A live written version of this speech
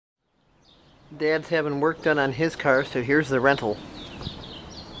Dad's having work done on his car, so here's the rental.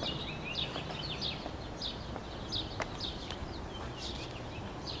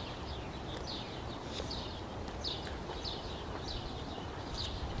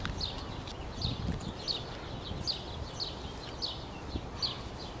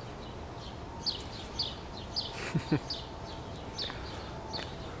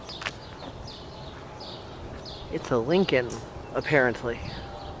 It's a Lincoln, apparently.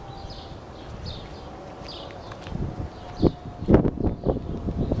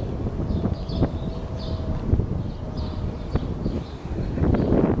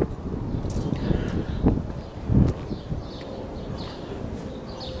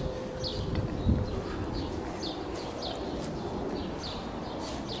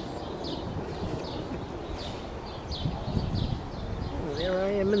 There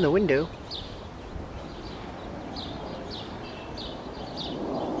I am in the window.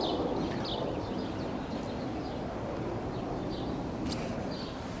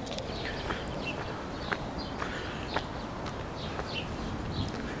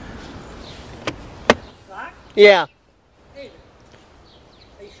 Yeah. Hey,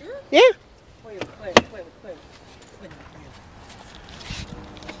 are you sure? Yeah. Wait. What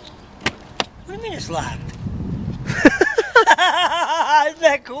do you mean it's locked? Isn't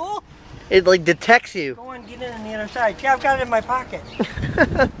that cool? It like detects you. Go on, get in on the other side. Yeah, I've got it in my pocket.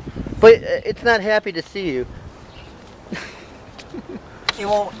 But it's not happy to see you. It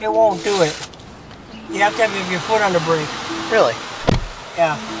won't do it. You have to have your foot on the brake. Really?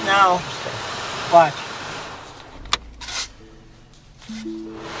 Yeah. Now, watch.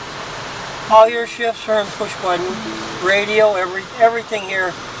 All your shifts are in push button, radio, everything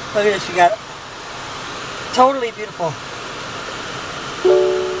here. Look at this, you got totally beautiful.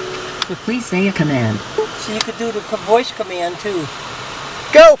 Please say a command. So you could do the voice command too.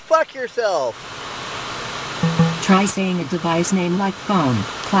 Go fuck yourself! Try saying a device name like phone,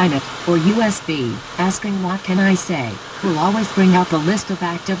 climate, or USB. Asking what can I say will always bring up a list of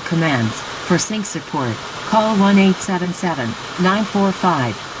active commands. For sync support, call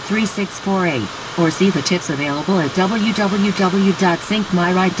 1-877-945-3648 or see the tips available at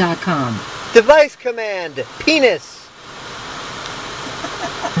www.syncmyride.com. Device command, penis.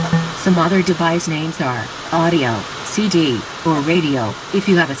 Some other device names are audio, CD, or radio. If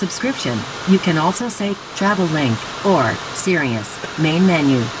you have a subscription, you can also say travel link or Sirius main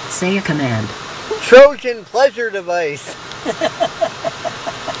menu. Say a command. Trojan pleasure device.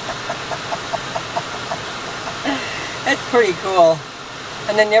 That's pretty cool.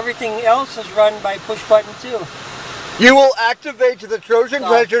 And then everything else is run by push button too. You will activate the Trojan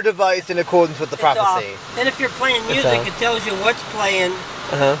pleasure device in accordance with the prophecy. And if you're playing music, it tells you what's playing.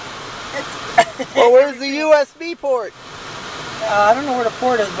 Well, where's the USB port? I don't know where the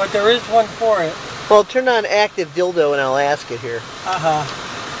port is, but there is one for it. Well, turn on active dildo and I'll ask it here. Let's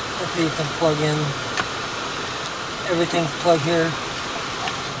see if you can plug in. Everything's plugged here.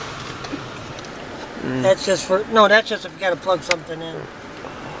 That's just for, no, that's just if you gotta plug something in.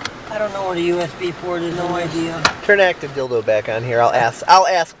 I don't know where the USB port is, no idea. Turn active dildo back on here. I'll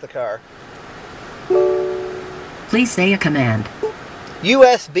ask the car. Please say a command.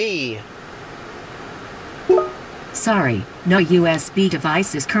 USB. Sorry, no USB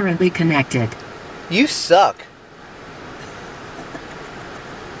device is currently connected. You suck.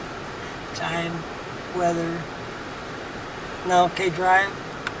 Time, weather. No, okay, drive.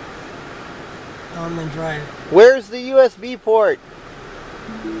 No, I'm in drive. Where's the USB port?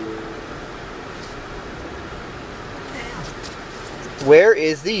 Where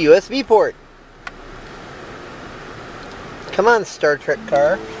is the USB port? Come on, Star Trek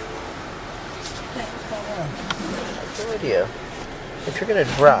car. No idea. If you're gonna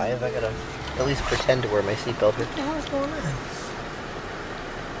drive, I gotta at least pretend to wear my seatbelt here. What the hell is going on?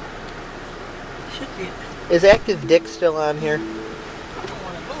 Should be. Is Active Dick still on here? I don't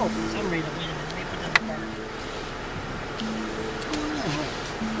want to go for some reason. Wait a minute, let me put that in the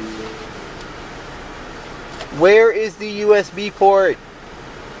car. Where is the USB port?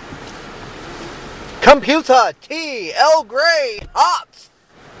 Computer T L Gray Hops.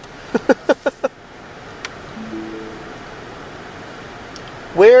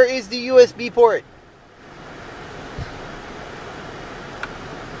 Where is the USB port?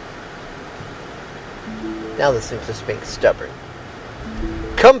 Now this thing's just being stubborn.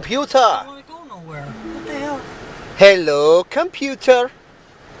 Computer! I don't want to go nowhere. What the hell? Hello, computer.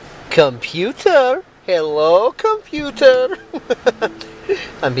 Computer. Hello, computer.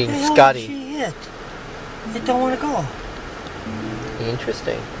 I'm being Scotty. She hit. It don't want to go.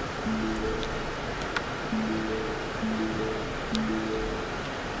 Interesting.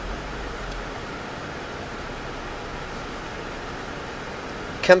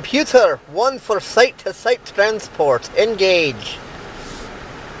 Computer, one for site-to-site transport. Engage.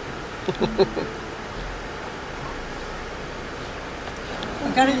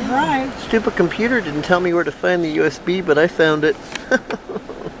 I got it right. Stupid computer didn't tell me where to find the USB, but I found it.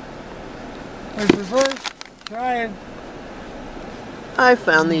 There's reverse drive. I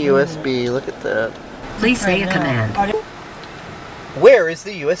found the USB. Look at that. Please say a Right command. now. Where is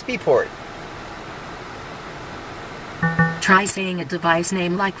the USB port? Try saying a device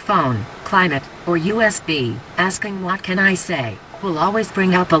name like phone, climate, or USB. Asking what can I say will always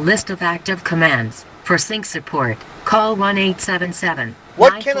bring up a list of active commands. For sync support, call 1-877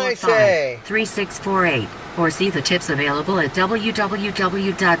 What can I say? 3648 or see the tips available at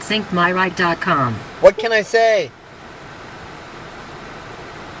www.syncmyride.com. What can I say?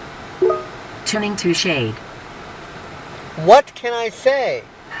 Tuning to shade. What can I say?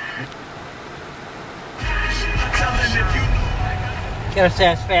 Gotta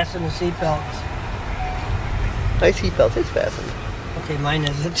say it's fasten the seatbelts. My seatbelt is fastened. Okay, mine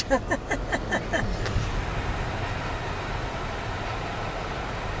isn't.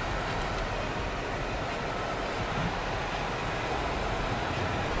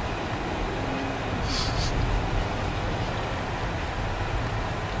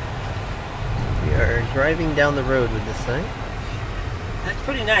 We are driving down the road with this thing. That's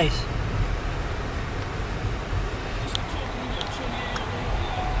pretty nice.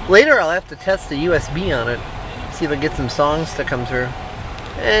 Later I'll have to test the USB on it. See if I get some songs to come through.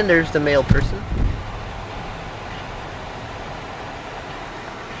 And there's the mail person.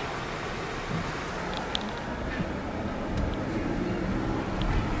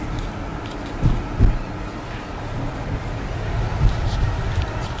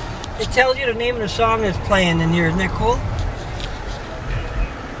 It tells you the name of the song that's playing in here. Isn't that cool?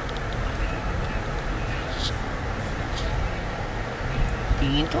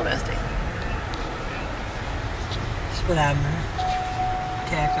 Interesting. Speedometer.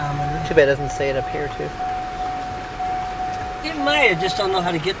 Tachometer. Too bad it doesn't say it up here too. It might, I just don't know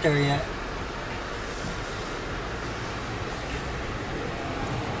how to get there yet.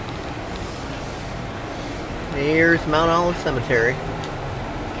 Here's Mount Olive Cemetery.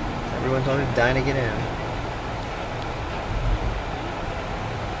 Everyone's always dying to get in.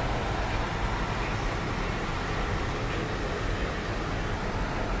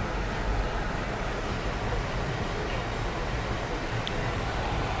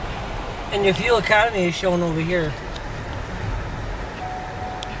 And your fuel economy is shown over here.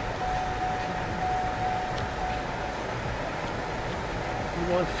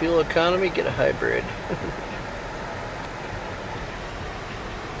 You want fuel economy? Get a hybrid.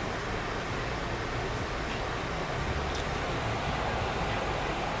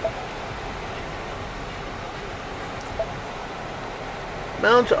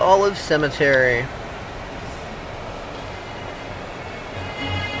 Mount Olive Cemetery.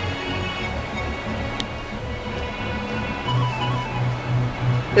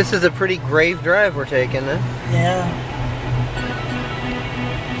 This is a pretty grave drive we're taking, huh? Yeah.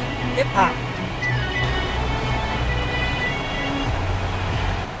 Hip hop.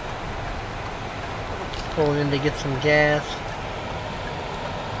 Pulling in to get some gas.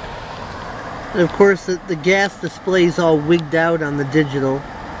 And of course the gas display's all wigged out on the digital.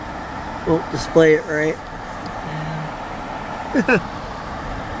 Won't display it right. Yeah.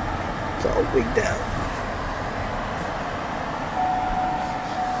 It's all wigged out.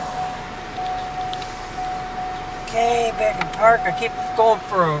 Okay, back in park. I keep going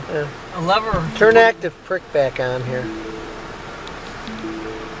for a lever. Turn active prick back on here.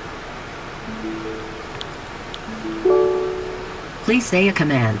 Please say a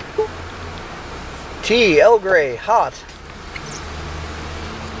command. T. El Grey. Hot.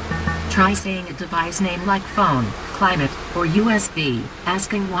 Try saying a device name like phone, climate, or USB.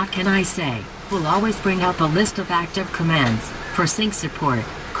 Asking what can I say will always bring up a list of active commands. For sync support,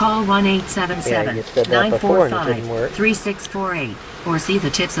 call 1-877-945-3648 or see the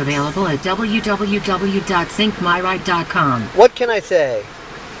tips available at www.syncmyride.com. What can I say?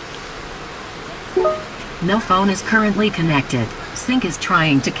 No phone is currently connected. Sync is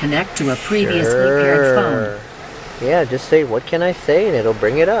trying to connect to a previously paired phone. Yeah, just say, what can I say? And it'll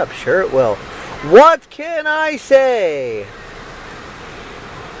bring it up. Sure it will. What can I say?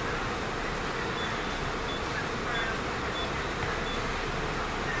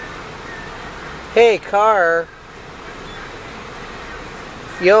 Hey, car.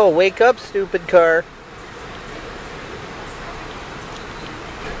 Yo, wake up, stupid car.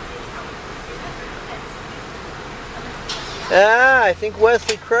 Ah, I think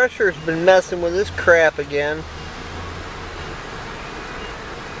Wesley Crusher's been messing with this crap again.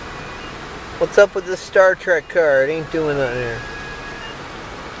 What's up with this Star Trek car? It ain't doing nothing here.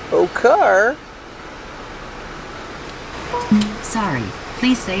 Oh, car? Sorry,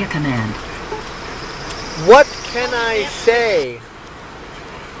 please say a command. What can I say?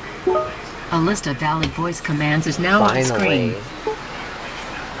 A list of valid voice commands is now on screen.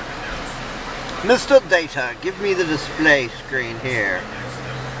 Mr. Data, give me the display screen here.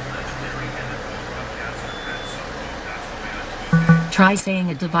 Try saying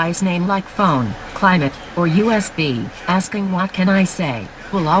a device name like phone, climate, or USB. Asking what can I say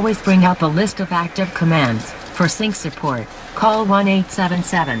will always bring up a list of active commands. For sync support, call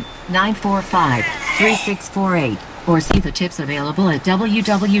 1-877-945-3648 or see the tips available at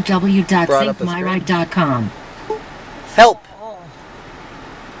www.syncmyride.com. Help!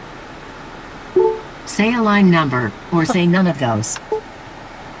 Say a line number, or say none of those.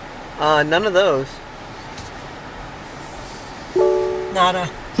 None of those. Nada.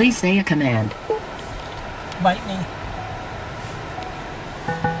 Please say a command. Bite me.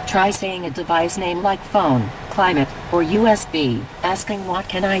 Try saying a device name like phone, climate, or USB. Asking what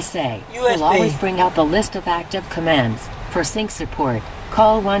can I say USB. will always bring up a list of active commands. For sync support,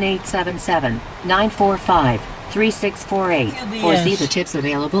 call 1-877-945-3648 or see the tips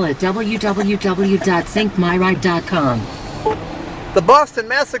available at www.syncmyride.com. The Boston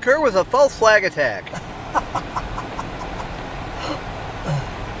Massacre was a false flag attack.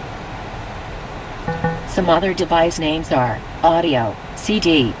 Some other device names are audio,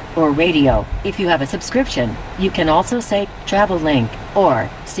 CD, or radio. If you have a subscription, you can also say travel link or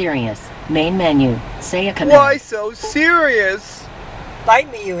Sirius main menu. Say a command. Why so serious?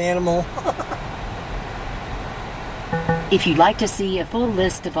 Bite me, you animal. If you'd like to see a full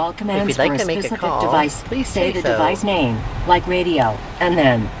list of all commands for a specific device, please say the so. device name, like radio, and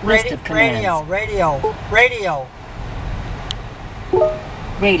then list of commands. Radio.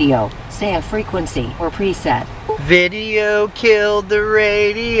 Radio, say a frequency or preset. Video killed the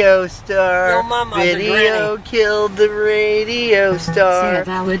radio star. Yo, mama, Video killed the radio Say star. a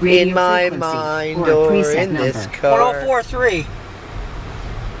valid radio In my frequency mind or a or preset in this number. car. 1043.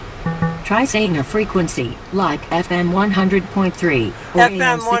 Try saying a frequency, like FM 100.3 or AM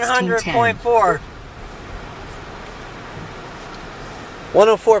FM 1610. 100.4.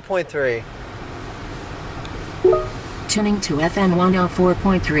 104.3. Tuning to FM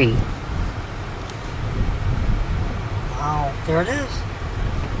 104.3. Wow, there it is.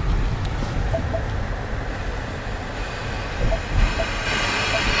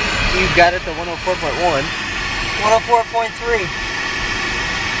 You got it to 104.1. 104.3.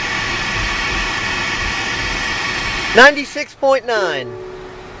 96.9.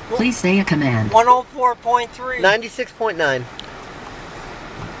 Please say a command. 104.3. 96.9.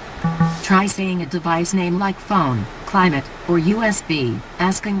 Try saying a device name like phone, climate, or USB.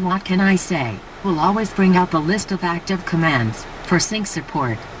 Asking what can I say will always bring up a list of active commands. For sync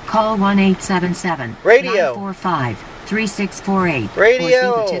support, call 1-877-945-3648 Radio. or see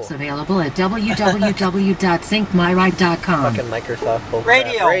the tips available at www.syncmyride.com. Fucking Microsoft bullcrap.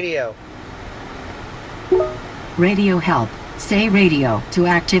 Radio. Radio. Radio help. Say radio to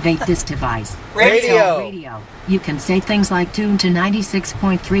activate this device. Radio. Radio. You can say things like tune to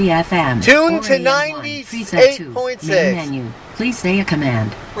 96.3 FM. Tune or to AM1, preset 2, 98.6. main menu. Please say a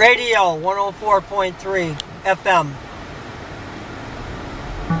command. Radio 104.3 FM.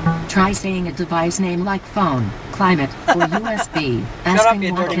 Try saying a device name like phone, climate, or USB. Asking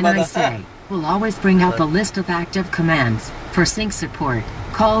you what dirty can I mother. say will always bring up a list of active commands. For sync support,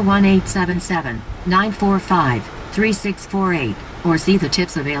 call 1-877-945-3648 or see the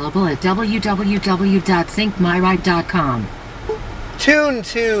tips available at www.syncmyride.com. Tune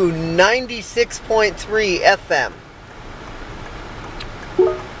to 96.3 FM.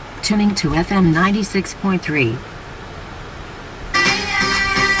 Tuning to FM 96.3.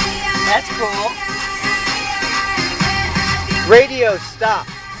 That's cool. Radio stop.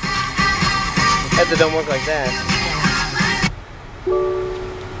 Heads don't work like that.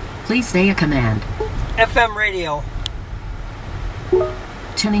 Please say a command. FM radio.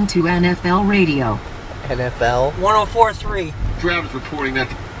 Tuning to NFL radio. NFL. 104.3. Drafts reporting that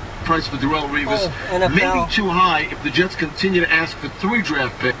the price for Darrell Revis NFL. may be too high if the Jets continue to ask for 3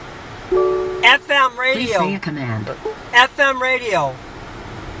 draft picks. FM Please say a radio. command. FM radio.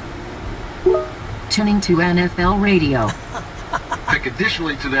 Tuning to NFL radio. Heck,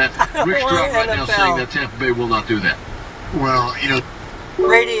 additionally to that, Rick Why Stroud right now NFL? saying that Tampa Bay will not do that. Well, you know,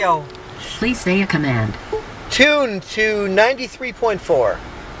 Radio. Please say a command. Tune to 93.4.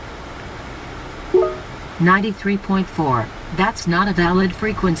 93.4. That's not a valid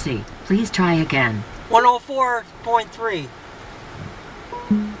frequency. Please try again. 104.3.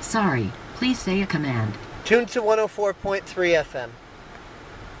 Sorry. Please say a command. Tune to 104.3 FM.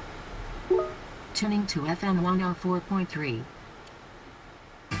 Tuning to FM 104.3.